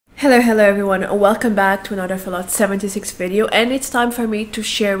Hello everyone, welcome back to another Fallout 76 video, and it's time for me to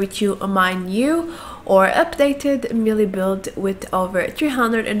share with you my new or updated melee build with over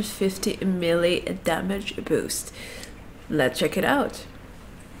 350 melee damage boost. Let's check it out.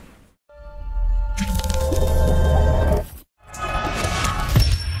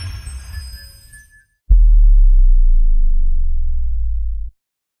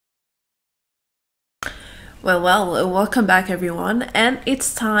 Well, welcome back everyone, and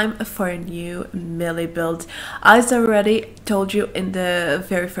it's time for a new melee build, as I already told you in the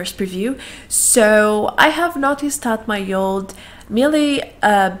very first preview. So I have noticed that my old melee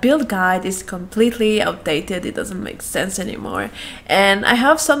build guide is completely outdated. It doesn't make sense anymore, and I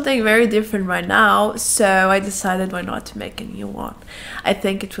have something very different right now, so I decided why not to make a new one. I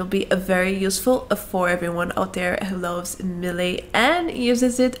think it will be very useful for everyone out there who loves melee and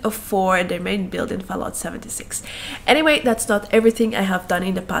uses it for their main build in Fallout 76. Anyway, that's not everything I have done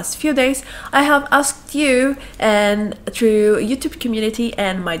in the past few days. I have asked you and through YouTube community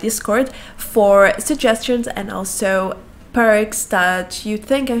and my Discord for suggestions and also perks that you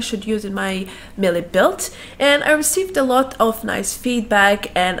think I should use in my melee build, and I received a lot of nice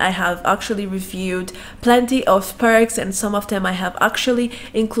feedback, and I have actually reviewed plenty of perks, and some of them I have actually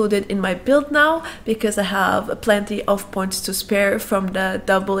included in my build now because I have plenty of points to spare from the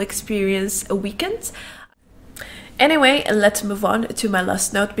double experience weekend. Anyway, let's move on to my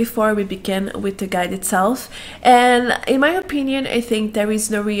last note before we begin with the guide itself. And in my opinion, I think there is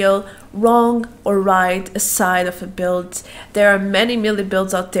no real wrong or right side of a build. There are many melee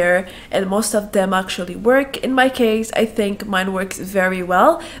builds out there, and most of them actually work. In my case, I think mine works very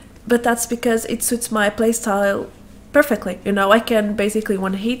well, but that's because it suits my playstyle perfectly. You know, I can basically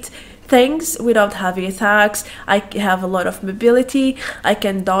one-hit things without heavy attacks. I have a lot of mobility, I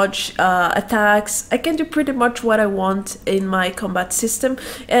can dodge attacks, I can do pretty much what I want in my combat system,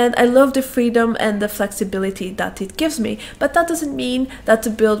 and I love the freedom and the flexibility that it gives me. But that doesn't mean that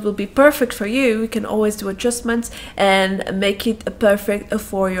the build will be perfect for you. You can always do adjustments and make it perfect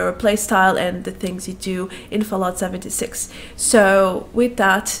for your playstyle and the things you do in Fallout 76. So with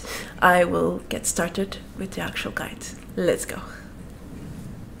that, I will get started with the actual guide. Let's go.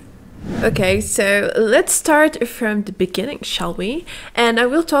 Okay, so let's start from the beginning, shall we? And I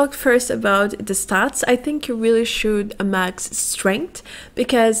will talk first about the stats. I think you really should max strength,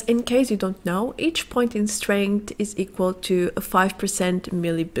 because in case you don't know, each point in strength is equal to a 5%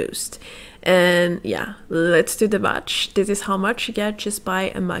 melee boost. And yeah, let's do the match. This is how much you get just by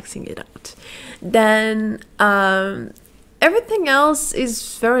maxing it out. Then everything else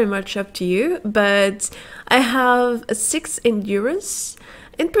is very much up to you, but I have a 6 endurance.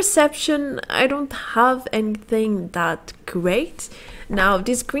 In perception, I don't have anything that great. Now,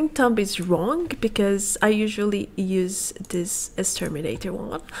 this green thumb is wrong because I usually use this exterminator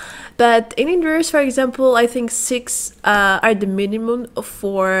one. But in endurance, for example, I think 6 are the minimum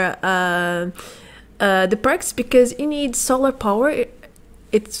for the perks, because you need solar power.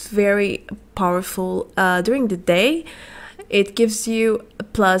 It's very powerful during the day. It gives you a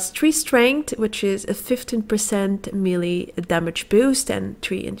 +3 strength, which is a 15% melee damage boost, and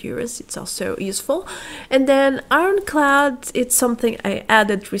 3 endurance. It's also useful. And then ironclad, it's something I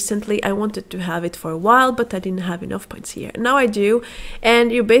added recently. I wanted to have it for a while, but I didn't have enough points here. Now I do,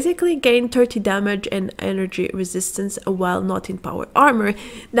 and you basically gain 30 damage and energy resistance while not in power armor.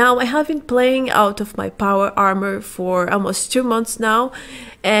 Now I have been playing out of my power armor for almost 2 months now,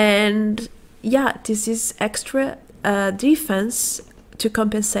 and yeah, this is extra defense to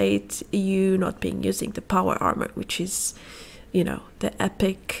compensate you not being using the power armor, which is, you know, the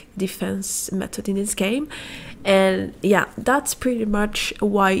epic defense method in this game. And yeah, that's pretty much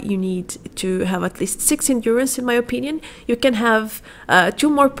why you need to have at least 6 endurance, in my opinion. You can have 2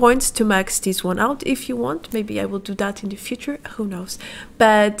 more points to max this one out if you want. Maybe I will do that in the future, who knows.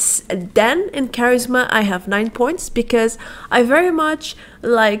 But then in charisma I have 9 points because I very much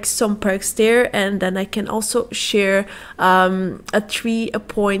like some perks there, and then I can also share a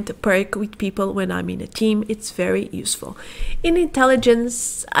 3-point perk with people when I'm in a team. It's very useful. In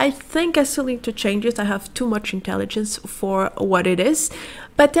intelligence, I think I still need to change it. I have too much intelligence for what it is,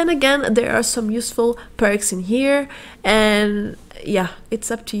 but then again, there are some useful perks in here, and yeah, it's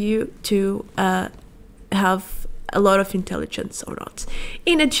up to you to have a lot of intelligence or not.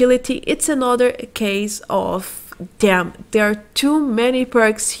 In agility, it's another case of, damn, there are too many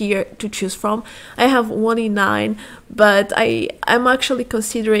perks here to choose from. I have 1 in 9, but I'm actually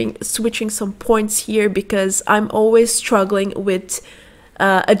considering switching some points here because I'm always struggling with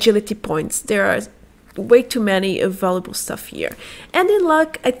agility points. There are way too many valuable stuff here. And in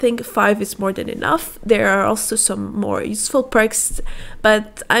luck, I think 5 is more than enough. There are also some more useful perks,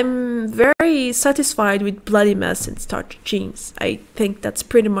 but I'm very satisfied with Bloody Mess and Starch Genes. I think that's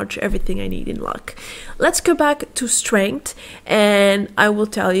pretty much everything I need in luck. Let's go back to strength, and I will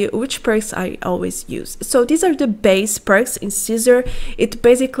tell you which perks I always use. So these are the base perks in Scissor. It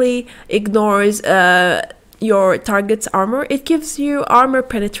basically ignores your target's armor. It gives you armor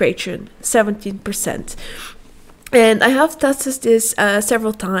penetration 17%, and I have tested this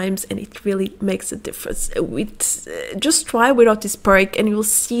several times, and it really makes a difference. Just try without this perk and you'll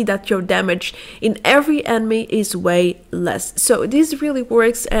see that your damage in every enemy is way less. So this really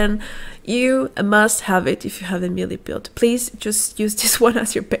works, and you must have it if you have a melee build. Please just use this one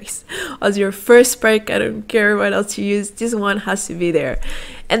as your base, as your first perk. I don't care what else you use, this one has to be there.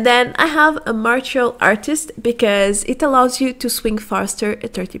 And then I have a martial artist because it allows you to swing faster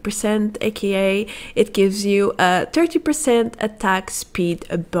at 30%, aka it gives you a 30% attack speed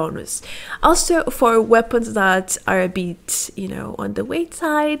bonus. Also, for weapons that are a bit, you know, on the weight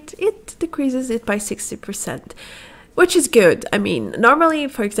side, it decreases it by 60%. Which is good. I mean, normally,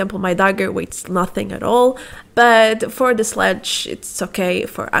 for example, my dagger weighs nothing at all, but for the sledge, it's okay.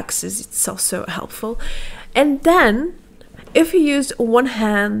 For axes, it's also helpful. And then, if you use one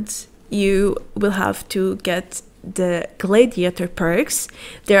hand, you will have to get the gladiator perks.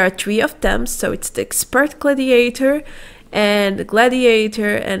 There are 3 of them, so it's the expert gladiator, and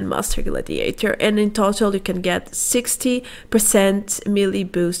gladiator and master gladiator, and in total you can get 60% melee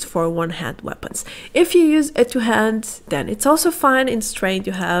boost for one-hand weapons. If you use a two-hand, then it's also fine. In strength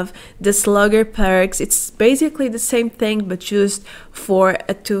you have the slugger perks. It's basically the same thing but used for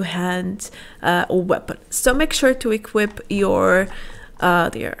a two-hand weapon. So make sure to equip your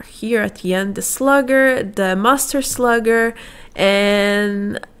they are here at the end, the slugger, the master slugger,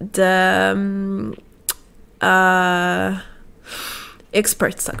 and the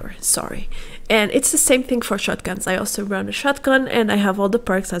expert slugger, sorry. And it's the same thing for shotguns. I also run a shotgun and I have all the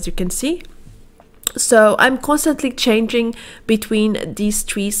perks, as you can see. So I'm constantly changing between these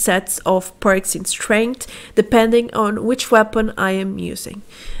 3 sets of perks in strength depending on which weapon I am using.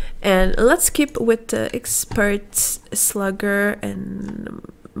 And let's keep with the expert slugger and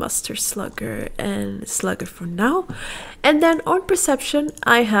master slugger and slugger for now. And then on perception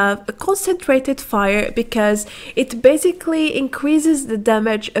I have a concentrated fire because it basically increases the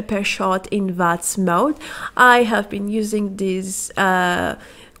damage per shot in VATS mode. I have been using this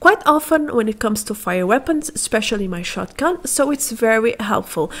quite often when it comes to fire weapons, especially my shotgun, so it's very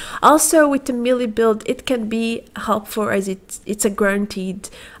helpful. Also with the melee build it can be helpful as it's a guaranteed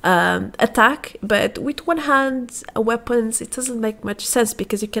attack, but with one hand weapons it doesn't make much sense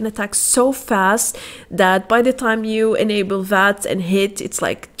because you can attack so fast that by the time you enable VATS and hit, it's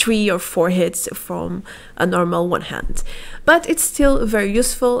like 3 or 4 hits from a normal one hand. But it's still very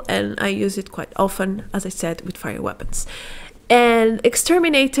useful and I use it quite often, as I said, with fire weapons. And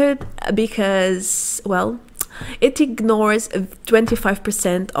exterminated because, well, it ignores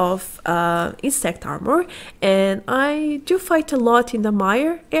 25% of insect armor, and I do fight a lot in the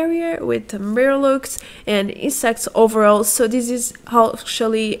mire area with mirrorlooks and insects overall, so this is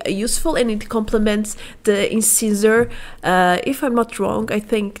actually useful and it complements the incisor. If I'm not wrong, I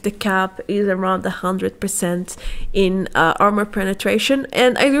think the cap is around 100% in armor penetration,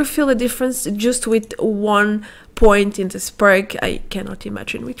 and I do feel a difference just with 1 point in this perk. I cannot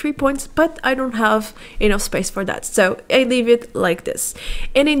imagine with 3 points, but I don't have enough space for that, so I leave it like this.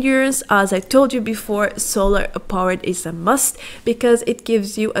 In endurance, as I told you before, solar powered is a must because it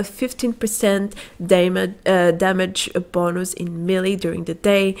gives you a 15% damage bonus in melee during the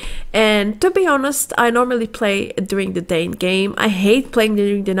day. And to be honest, I normally play during the day in game. I hate playing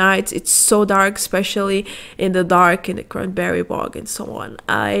during the night. It's so dark, especially in the dark, in the cranberry bog and so on.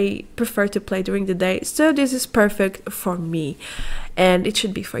 I prefer to play during the day, so this is perfect for me, and it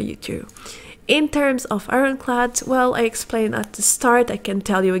should be for you too. In terms of ironclad, well, I explained at the start, I can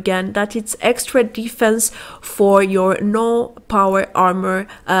tell you again that it's extra defense for your no power armor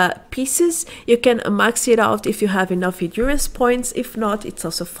pieces. You can max it out if you have enough endurance points. If not, it's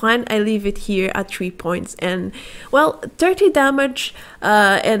also fine. I leave it here at 3 points, and well, 30 damage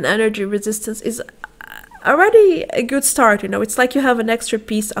and energy resistance is already a good start. You know, it's like you have an extra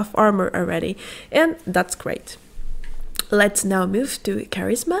piece of armor already, and that's great. Let's now move to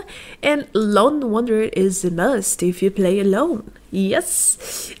charisma, and lone wanderer is a must if you play alone.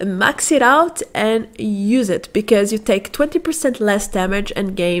 Yes, max it out and use it because you take 20% less damage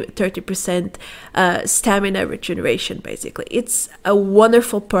and gain 30% stamina regeneration. Basically, it's a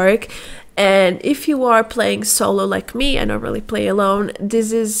wonderful perk. And if you are playing solo like me, I normally play alone,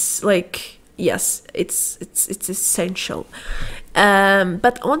 this is like yes, it's essential.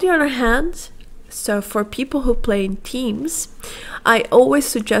 But on the other hand, so for people who play in teams, I always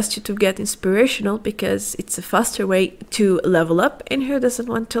suggest you to get inspirational because it's a faster way to level up, and who doesn't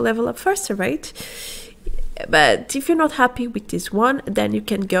want to level up faster, right? But if you're not happy with this one, then you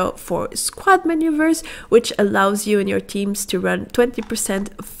can go for squad maneuvers, which allows you and your teams to run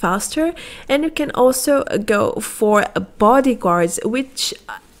 20% faster. And you can also go for bodyguards, which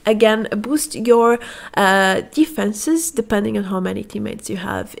again boost your defenses depending on how many teammates you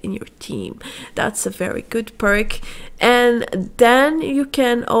have in your team. That's a very good perk. And then you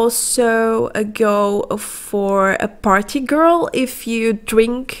can also go for a party girl if you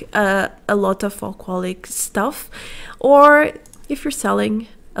drink a lot of alcoholic stuff, or if you're selling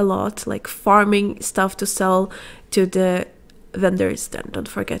a lot, like farming stuff to sell to the vendors, then don't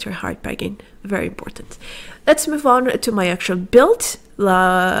forget your hard bagging, very important. Let's move on to my actual build,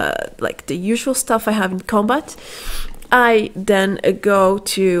 like the usual stuff I have in combat. I then go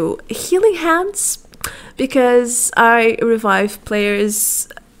to healing hands because I revive players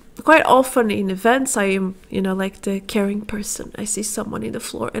quite often in events. I am, you know, like the caring person. I see someone in the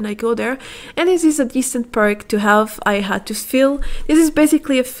floor and I go there, and this is a decent perk to have. I had to fill. This is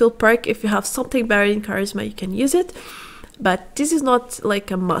basically a fill perk. If you have something better in charisma, you can use it. But this is not like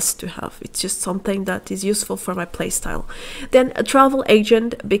a must to have. It's just something that is useful for my playstyle. Then a travel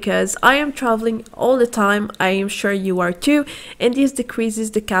agent, because I am traveling all the time. I am sure you are too. And this decreases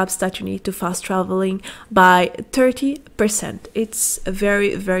the caps that you need to fast traveling by 30%. It's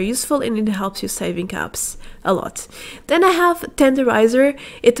very, very useful, and it helps you saving caps a lot. Then I have tenderizer.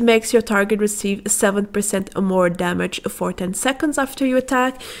 It makes your target receive 7% more damage for 10 seconds after you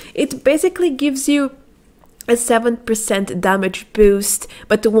attack. It basically gives you a 7% damage boost,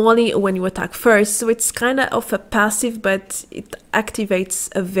 but only when you attack first. So it's kind of a passive, but it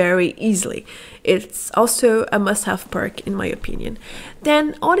activates very easily. It's also a must-have perk in my opinion.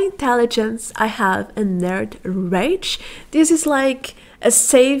 Then on intelligence, I have a nerd rage. This is like a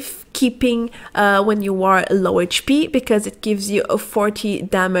safe keeping when you are low HP, because it gives you a 40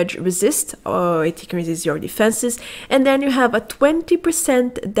 damage resist, or it increases your defenses. And then you have a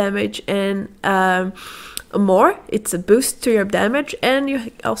 20% damage and more. It's a boost to your damage, and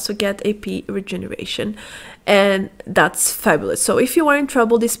you also get AP regeneration, and that's fabulous. So if you are in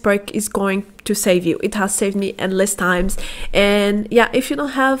trouble, this perk is going to save you. It has saved me endless times. And yeah, if you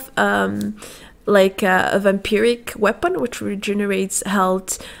don't have like a vampiric weapon which regenerates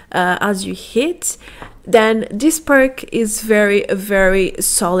health as you hit, then this perk is very, very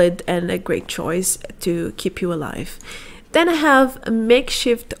solid and a great choice to keep you alive. Then I have a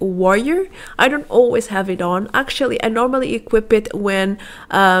makeshift warrior. I don't always have it on. Actually, I normally equip it when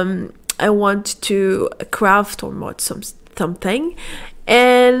I want to craft or mod something.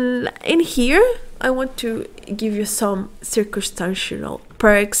 And in here, I want to give you some circumstantial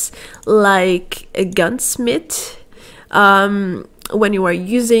perks like a gunsmith. When you are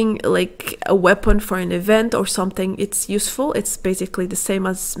using like a weapon for an event or something, it's useful. It's basically the same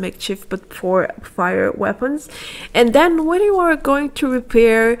as makeshift but for fire weapons. And then when you are going to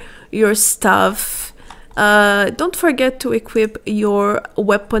repair your stuff, don't forget to equip your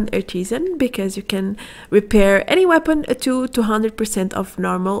weapon artisan, because you can repair any weapon to 200% of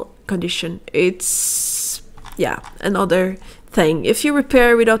normal condition. It's, yeah, another thing. If you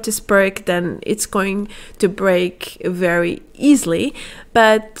repair without this perk, then it's going to break very easily,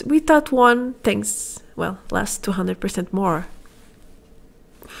 but with that one, things, well, last 200% more.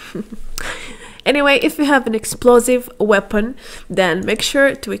 Anyway, if you have an explosive weapon, then make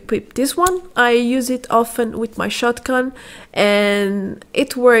sure to equip this one. I use it often with my shotgun, and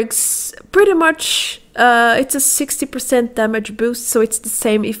it works pretty much. It's a 60% damage boost, so it's the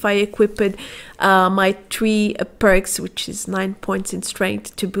same if I equipped my 3 perks, which is 9 points in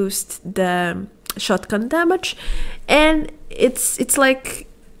strength to boost the shotgun damage. And it's like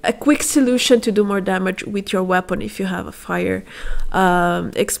a quick solution to do more damage with your weapon if you have a fire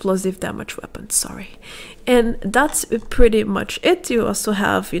explosive damage weapon, sorry. And that's pretty much it. You also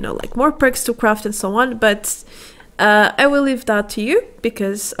have, you know, like more perks to craft and so on, but I will leave that to you,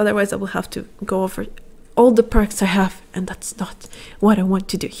 because otherwise I will have to go over all the perks I have, and that's not what I want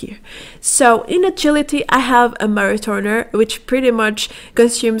to do here. So in agility, I have a marathoner, which pretty much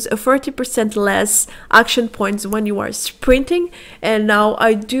consumes a 40% less action points when you are sprinting. And now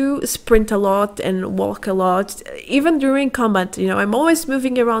I do sprint a lot and walk a lot, even during combat. You know, I'm always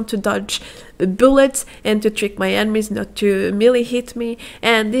moving around to dodge bullets and to trick my enemies not to melee hit me,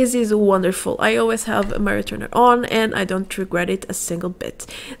 and this is wonderful. I always have a marathoner on, and I don't regret it a single bit.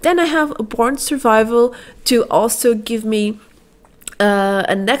 Then I have a born survival to also give me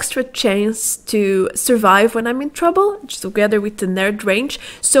an extra chance to survive when I'm in trouble, together with the nerd range.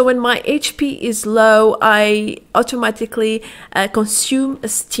 So when my HP is low, I automatically consume a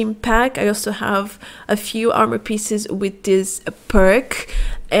steam pack. I also have a few armor pieces with this perk,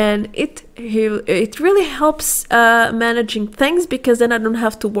 and it really helps managing things, because then I don't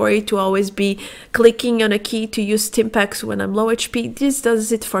have to worry to always be clicking on a key to use steam packs when I'm low HP. This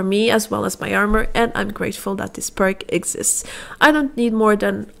does it for me as well as my armor, and I'm grateful that this perk exists. I don't need more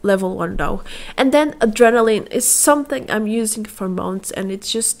than level 1 though. And then adrenaline is something I'm using for months, and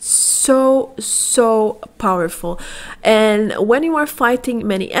it's just so powerful. And when you are fighting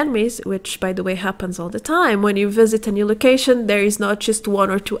many enemies, which by the way happens all the time, when you visit a new location, there is not just 1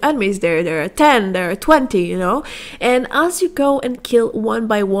 or 2 enemies there are 10, there are 20, you know. And as you go and kill one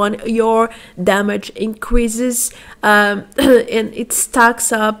by one, your damage increases, and it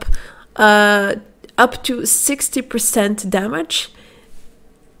stacks up to 60% damage.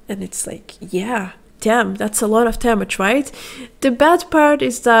 And it's like, yeah, damn, that's a lot of damage, right? The bad part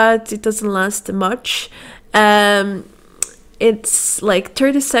is that it doesn't last much. It's like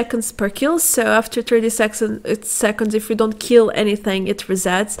 30 seconds per kill, so after 30 seconds, if you don't kill anything, it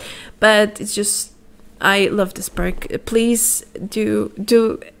resets. But it's just, I love this perk. Please do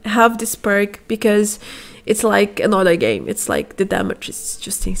have this perk, because it's like another game. It's like the damage is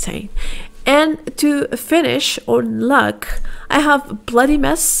just insane. And to finish on luck, I have Bloody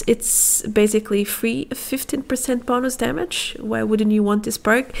Mess. It's basically free 15% bonus damage. Why wouldn't you want this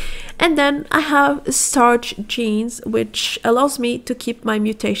perk? And then I have Starch Genes, which allows me to keep my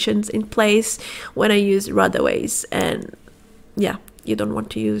mutations in place when I use Radaways. And yeah, you don't want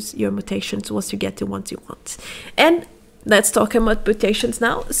to use your mutations once you get the ones you want. And let's talk about mutations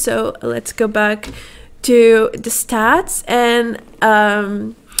now. So let's go back to the stats, and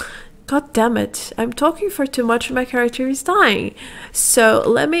God damn it, I'm talking for too much and my character is dying. So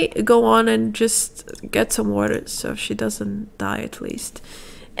let me go on and just get some water so she doesn't die at least.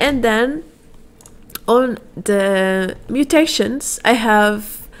 And then on the mutations, I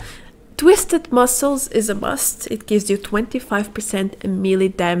have Twisted Muscles is a must. It gives you 25% melee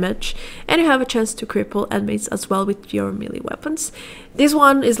damage, and you have a chance to cripple enemies as well with your melee weapons. This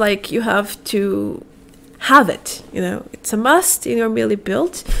one is like, you have to have it, you know, it's a must in your melee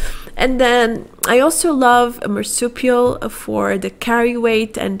build. And then I also love a marsupial for the carry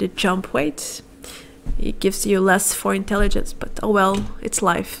weight and the jump weight. It gives you less for intelligence, but oh well, it's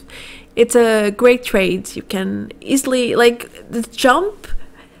life. It's a great trade. You can easily, like the jump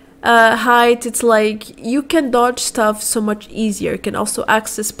height, it's like you can dodge stuff so much easier. You can also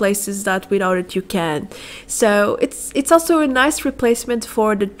access places that without it you can. So it's also a nice replacement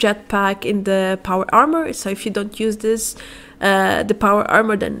for the jetpack in the power armor. So if you don't use this, the power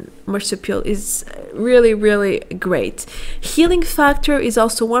armor, then marsupial is really great. Healing factor is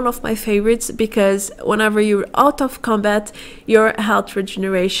also one of my favorites, because whenever you're out of combat, your health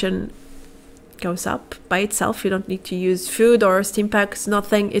regeneration goes up by itself. You don't need to use food or steam packs,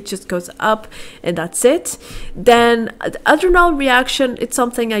 nothing. It just goes up, and that's it. Then the adrenal reaction, it's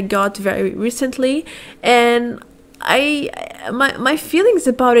something I got very recently, and my feelings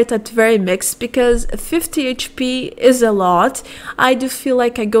about it are very mixed, because 50 HP is a lot. I do feel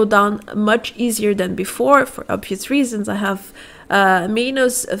like I go down much easier than before for obvious reasons. I have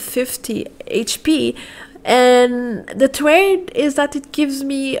minus 50 HP, and the trade is that it gives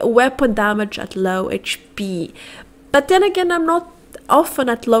me weapon damage at low HP. But then again, I'm not often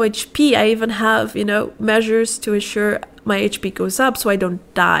at low HP. I even have, you know, measures to ensure my HP goes up so I don't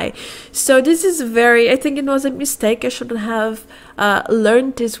die. So this is I think it was a mistake. I shouldn't have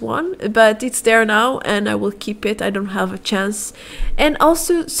learned this one, but it's there now and I will keep it. I don't have a chance. And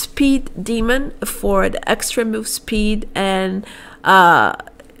also Speed Demon for the extra move speed and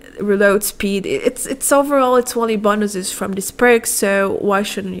reload speed. It's overall, it's only bonuses from this perk, so why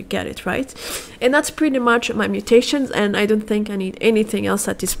shouldn't you get it, right? And that's pretty much my mutations, and I don't think I need anything else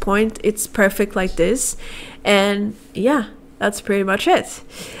at this point. It's perfect like this, and yeah, that's pretty much it.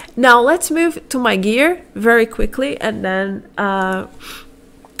 Now let's move to my gear very quickly, and then I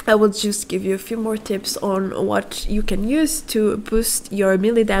will just give you a few more tips on what you can use to boost your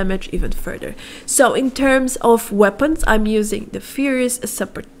melee damage even further. So in terms of weapons, I'm using the Furious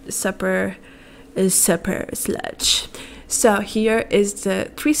Super Sledge. So here is the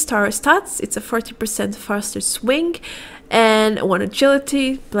 3-star stats. It's a 40% faster swing and 1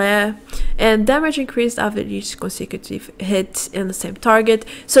 agility, blah, and damage increased after each consecutive hit in the same target.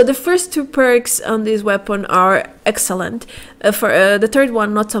 So the first 2 perks on this weapon are excellent. For the third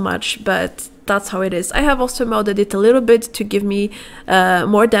one, not so much, but that's how it is. I have also modded it a little bit to give me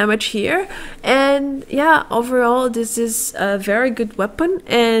more damage here. And yeah, overall, this is a very good weapon,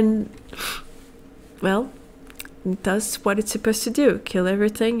 and well, it does what it's supposed to do: kill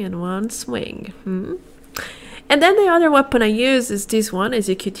everything in one swing. And then the other weapon I use is this one,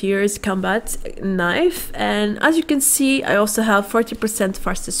 Executeur's Combat Knife. And as you can see, I also have 40%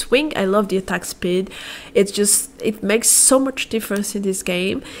 faster swing. I love the attack speed. It makes so much difference in this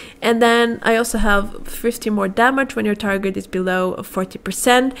game. And then I also have 50 more damage when your target is below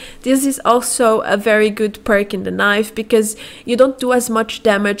 40%. This is also a very good perk in the knife because you don't do as much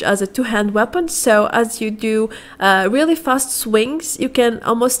damage as a two-hand weapon. So as you do really fast swings, you can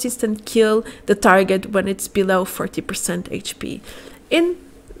almost instant kill the target when it's below 40% HP. In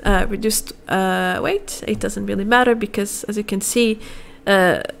reduced weight, it doesn't really matter because, as you can see,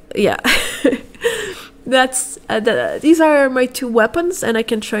 yeah. These are my 2 weapons, and I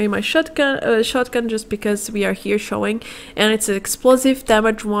can show you my shotgun just because we are here showing, and it's an explosive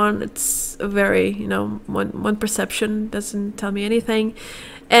damage one. It's a very, you know, one perception doesn't tell me anything,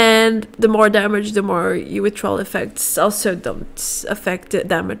 and the more damage, the more you withdrawal effects also don't affect the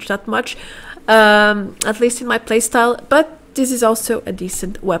damage that much, at least in my playstyle, but this is also a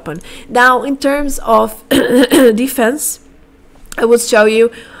decent weapon. Now, in terms of defense, I will show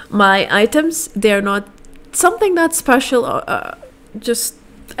you my items. They're not something that special, just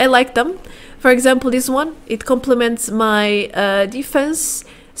I like them. For example, this one, it complements my defense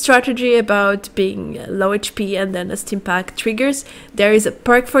strategy about being low HP and then a stim pack triggers. There is a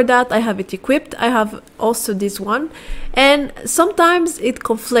perk for that. I have it equipped. I have also this one, and sometimes it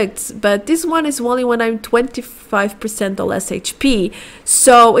conflicts, but this one is only when I'm 25% or less HP.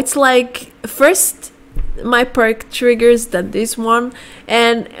 So it's like first my perk triggers, then this one,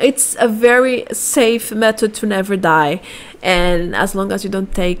 and it's a very safe method to never die. And as long as you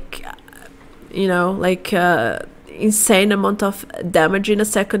don't take, you know, like insane amount of damage in a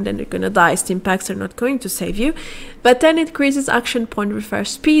second, then you're gonna die. Stim packs are not going to save you. But then it increases action point refresh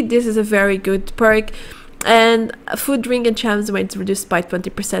speed. This is a very good perk. And food, ring, and chems when it's reduced by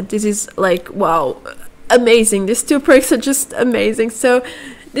 20%. This is like, wow, amazing. These 2 perks are just amazing. So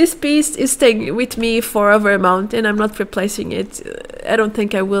this piece is staying with me for over a month, and I'm not replacing it. I don't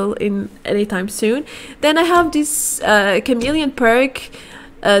think I will in anytime soon. Then I have this chameleon perk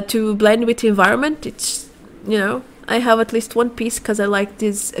to blend with the environment. It's, you know, I have at least 1 piece because I like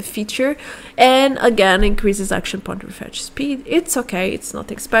this feature, and again increases action point refresh speed. It's okay, it's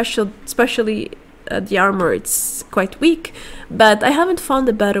nothing special, especially the armor, it's quite weak, but I haven't found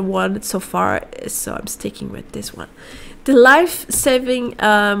a better one so far, so I'm sticking with this one. The life-saving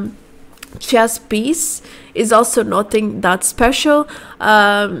chest piece is also nothing that special.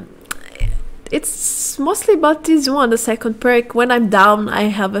 It's mostly about this one, the second perk. When I'm down, I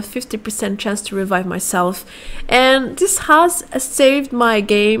have a 50% chance to revive myself, and this has saved my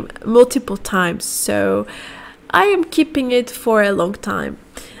game multiple times, so I am keeping it for a long time.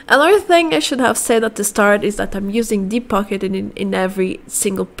 Another thing I should have said at the start is that I'm using deep pocket in every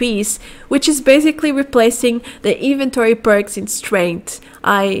single piece, which is basically replacing the inventory perks in strength.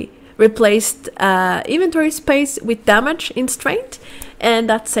 I replaced inventory space with damage in strength, and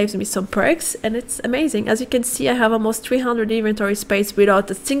that saves me some perks, and it's amazing. As you can see, I have almost 300 inventory space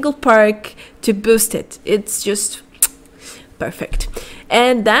without a single perk to boost it. It's just perfect.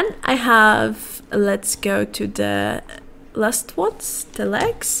 And then I have, let's go to the last ones, the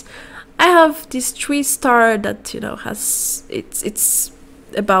legs. I have this 3-star that, you know, has it's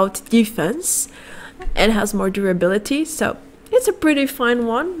about defense and has more durability, so it's a pretty fine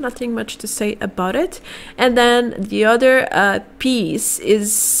one, nothing much to say about it. And then the other piece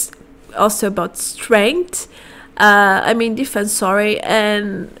is also about strength, I mean defense, sorry,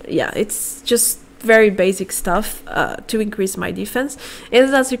 and yeah, it's just very basic stuff to increase my defense.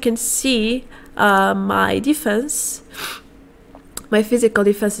 And as you can see, my defense, my physical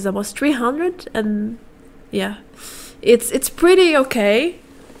defense is almost 300, and yeah, it's pretty okay.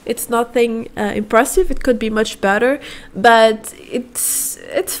 It's nothing impressive. It could be much better, but it's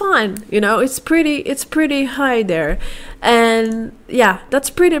fine. You know, it's pretty high there, and yeah, that's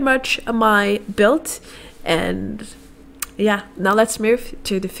pretty much my build. And yeah, now let's move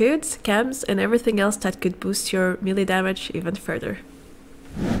to the foods, chems, and everything else that could boost your melee damage even further.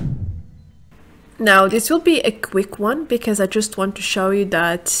 Now, this will be a quick one because I just want to show you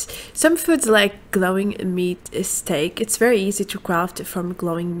that some foods like glowing meat steak, it's very easy to craft from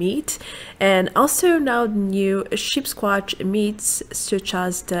glowing meat. And also now new sheep squash meats such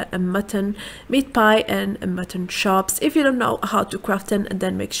as the mutton meat pie and mutton chops. If you don't know how to craft them,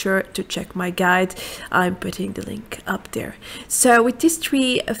 then make sure to check my guide. I'm putting the link up there. So with these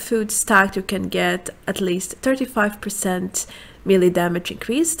three foods stacked, you can get at least 35% melee damage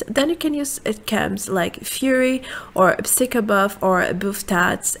increased. Then you can use chems like Fury or Stick Above or Buff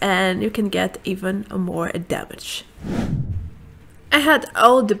Tats, and you can get even more damage. I had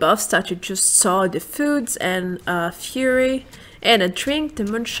all the buffs that you just saw, the foods and Fury, and a drink, the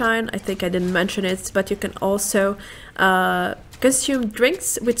Moonshine. I think I didn't mention it, but you can also consume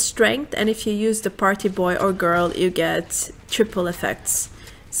drinks with strength, and if you use the party boy or girl, you get triple effects.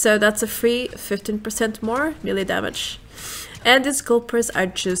 So that's a free 15% more melee damage. And these gulpers are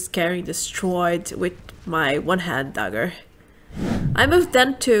just getting destroyed with my one-hand dagger. I moved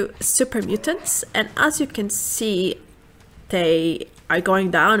then to super mutants, and as you can see, they are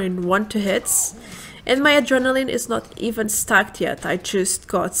going down in 1-2 hits. And my adrenaline is not even stacked yet, I just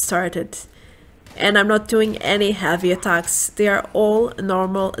got started. And I'm not doing any heavy attacks, they are all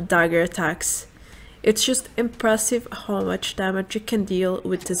normal dagger attacks. It's just impressive how much damage you can deal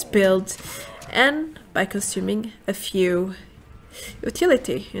with this build, and by consuming a few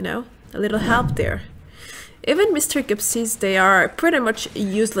utility, you know, a little help there. Even Mr. Gypsies, they are pretty much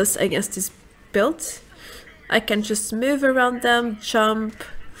useless against this build. I can just move around them, jump,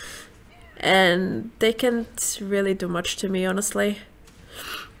 and they can't really do much to me, honestly.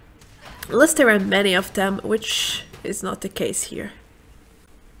 Unless there are many of them, which is not the case here.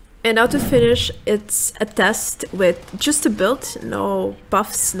 And now to finish, it's a test with just a build, no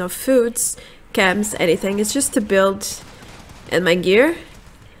buffs, no foods, chems, anything. It's just a build and my gear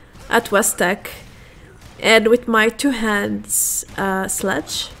at West Tech, and with my 2 hands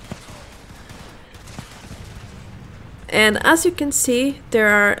sledge. And as you can see, there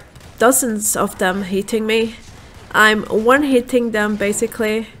are dozens of them hitting me. I'm one-hitting them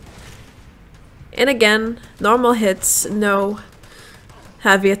basically. And again, normal hits, no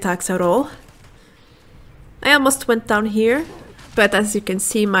heavy attacks at all. I almost went down here, but as you can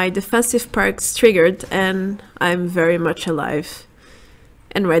see, my defensive perks triggered and I'm very much alive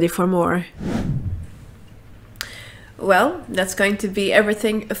and ready for more. Well, that's going to be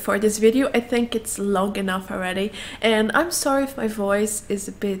everything for this video. I think it's long enough already, and I'm sorry if my voice is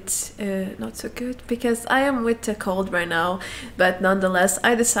a bit not so good because I am with a cold right now, but nonetheless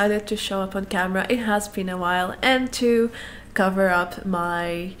I decided to show up on camera. It has been a while, and to cover up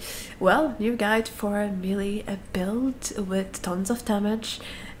my, well, new guide for melee build with tons of damage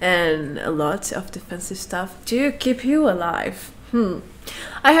and a lot of defensive stuff to keep you alive.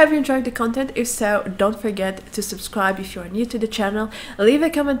 I hope you enjoyed the content. If so, don't forget to subscribe if you are new to the channel. Leave a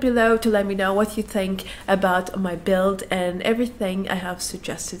comment below to let me know what you think about my build and everything I have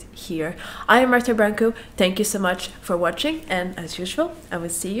suggested here. I am Marta Branco. Thank you so much for watching, and as usual, I will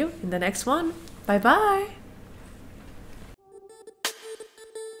see you in the next one. Bye bye!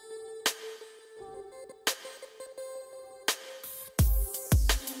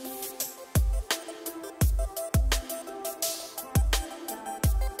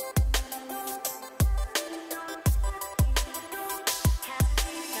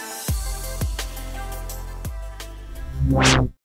 Wow.